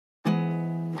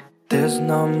There's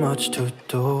not much to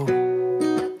do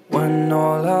when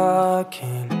all I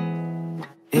can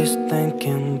is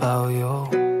thinking about you.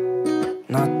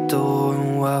 Not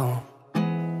doing well,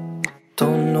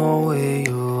 don't know where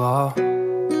you are,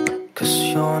 'cause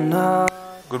you're not.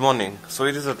 Good morning. So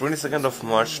it is the 22nd of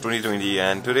March 2020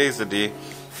 and today is the day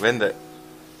when the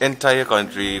entire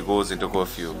country goes into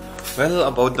curfew. Well,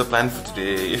 about the plan for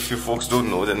today, if you folks don't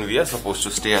know, then we are supposed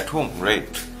to stay at home,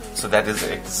 right? So that is the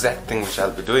exact thing which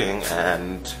I'll be doing,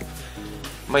 and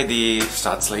my day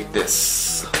starts like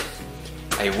this.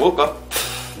 I woke up,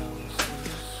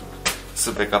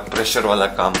 सुबह का pressure वाला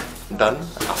काम done.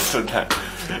 After that,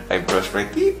 I brushed my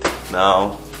teeth.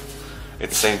 Now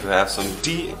it's time to have some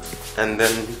tea, and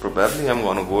then probably I'm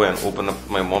gonna go and open up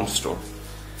my mom's store.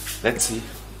 Let's see.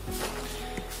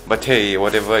 But hey,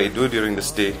 whatever I do during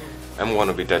this day, I'm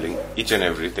gonna be telling each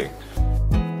and everything.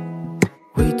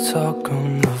 We talk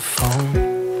on the phone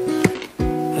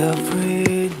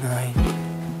every night.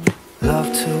 Love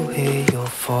to hear your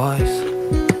voice.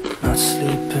 Not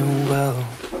sleeping well.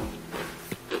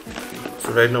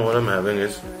 So right now what I'm having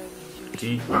is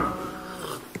tea.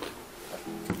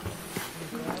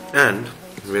 And,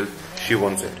 well, she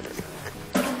wants it.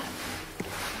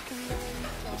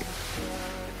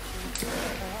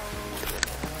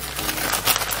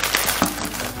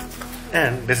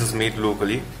 And this is made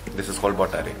locally. This is called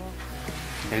batare.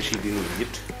 And she didn't eat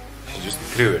it. She just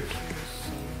threw it.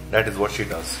 That is what she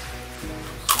does.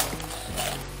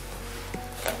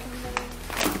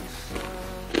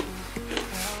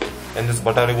 And this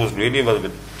batare goes really well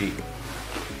with tea.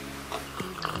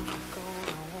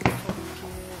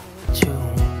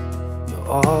 You're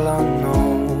all I know,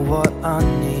 what I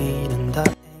need, and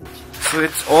that. So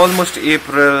it's almost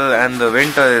April and the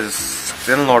winter is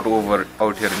still not over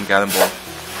out here in Kalimpong.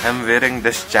 I'm wearing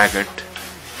this jacket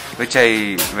which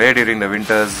I wear during the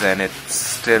winters and it's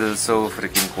still so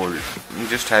freaking cold. I'm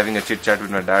just having a chit chat with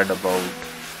my dad about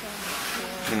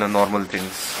normal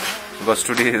things, because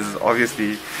today is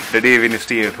obviously the day when you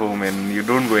stay at home and you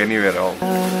don't go anywhere out.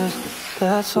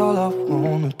 That's all I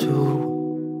wanna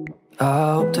do. I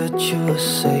hope that you're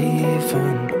safe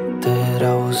and that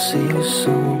I will see you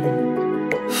soon.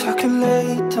 If I could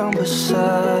lay down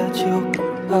beside you,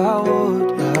 I would.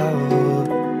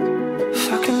 If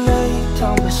I could lay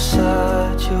down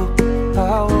beside you, I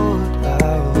would.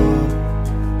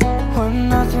 When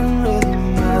nothing really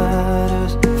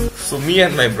matters. So me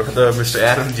and my brother, Mr.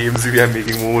 Aaron James, we are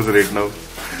making momos right now.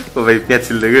 So bhai, kya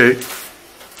chal raha hai?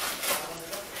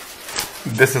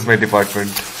 This is my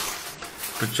department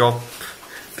to chop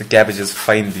the cabbages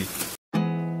finely.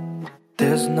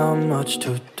 There's not much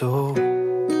to do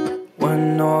when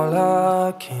all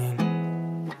I can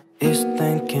is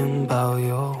thinking about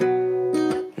you.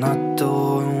 Not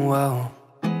doing well,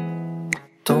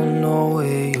 don't know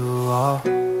where you are,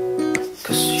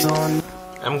 'cause you're not.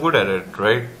 I'm good at it,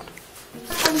 right?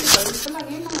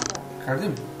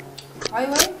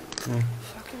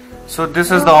 So this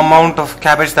is the amount of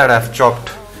cabbage that I've chopped.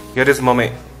 Here is Mummy.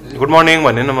 Good morning,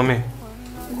 Mummy.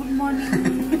 Good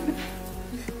morning.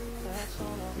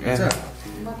 And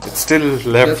it's still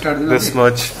left this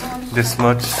much.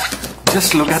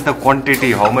 Just look at the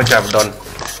quantity, how much I've done.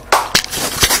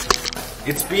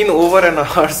 It's been over an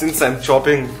hour since I'm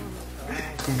chopping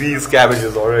these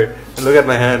cabbages, alright. Look at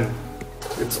my hand.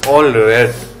 It's all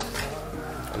red.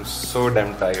 I'm so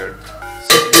damn tired.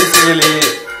 So basically,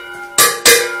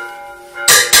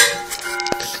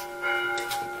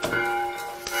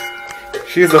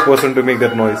 she's the person to make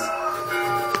that noise.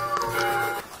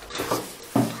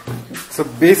 So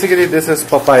basically this is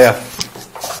papaya.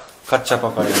 Kacha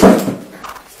papaya.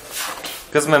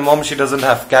 Because my mom, she doesn't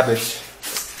have cabbage.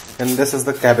 And this is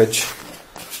the cabbage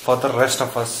for the rest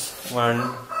of us. 1,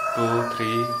 2,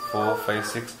 3, 4, 5,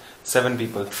 6, 7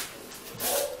 people.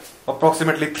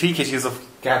 Approximately 3 kgs of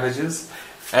cabbages,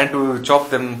 and to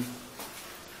chop them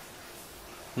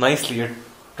nicely it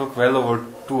took well over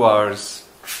 2 hours.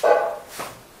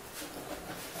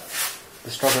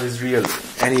 The struggle is real.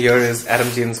 And here is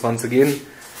Adam James once again.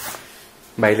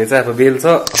 भाइले चाहिँ अब bell छ,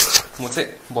 म चाहिँ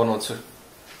बनाउँछु.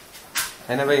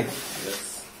 हैन भाइ? Yes.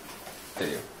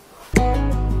 त्यही हो.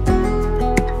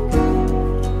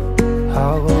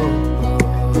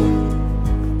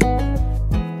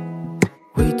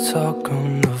 We talk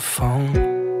on the phone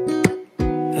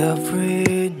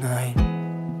every night.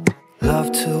 Love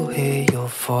to hear your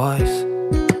voice.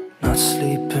 Not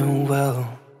sleeping well.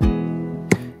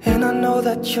 And I know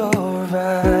that you're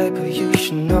right, but you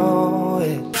should know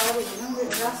it.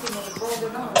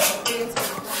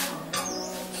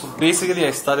 So basically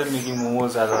I started making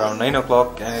momos at around 9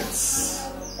 o'clock and it's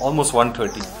almost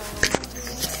 1:30.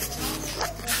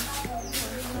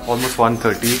 almost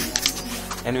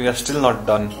 1:30 and we are still not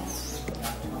done.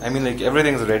 I mean, like,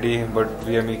 everything's ready, but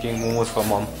we are making momos for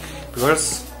mom because,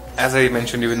 as I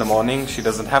mentioned to you in the morning, she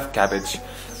doesn't have cabbage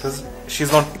because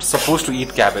she's not supposed to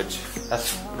eat cabbage as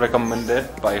recommended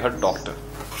by her doctor.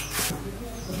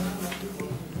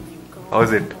 How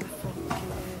is it?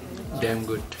 Damn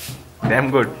good. Damn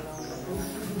good.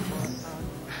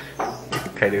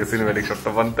 खाइदिएको cinematic shut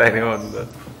त बन्दै नै हो अन्त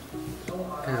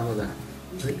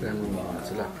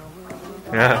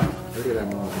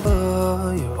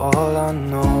You're all I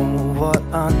know, what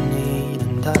I need,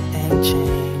 and that ain't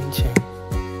changing.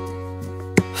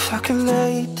 If I could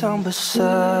lay down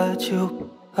beside you,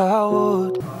 I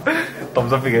would.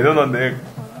 thumbs up again on there.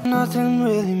 Nothing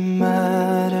really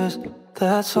matters,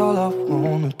 that's all I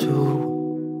wanna do.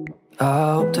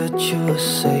 I hope that you are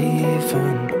safe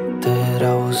and that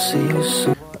I will see you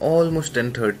soon. Almost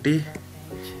 10:30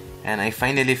 and I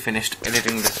finally finished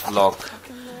editing this vlog,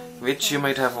 which you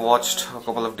might have watched a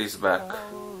couple of days back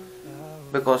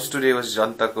because today was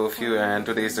Janta Curfew and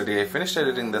today is the day I finished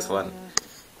editing this one,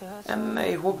 and I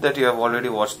hope that you have already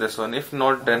watched this one. If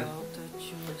not, then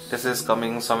this is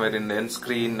coming somewhere in the end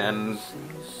screen and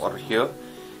or here.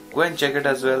 Go and check it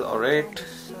as well. Alright,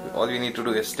 all you need to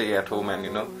do is stay at home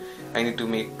and I need to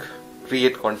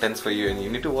create contents for you and you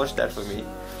need to watch that for me.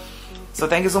 So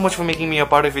thank you so much for making me a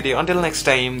part of your day. Until next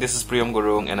time, this is PRIYAM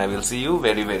GURUNG and I will see you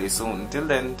very very soon. Till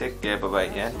then, take care, bye bye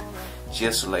and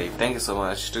cheers to life. Thank you so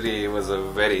much. Today was a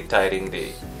very tiring day.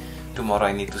 Tomorrow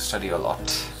I need to study a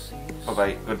lot. Bye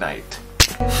bye, good night.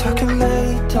 If I could lay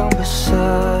down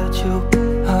beside you,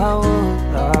 I would.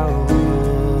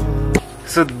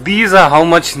 So these are how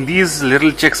much these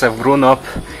little chicks have grown up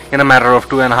in a matter of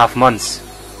 2.5 months.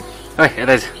 Hey,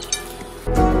 Raj.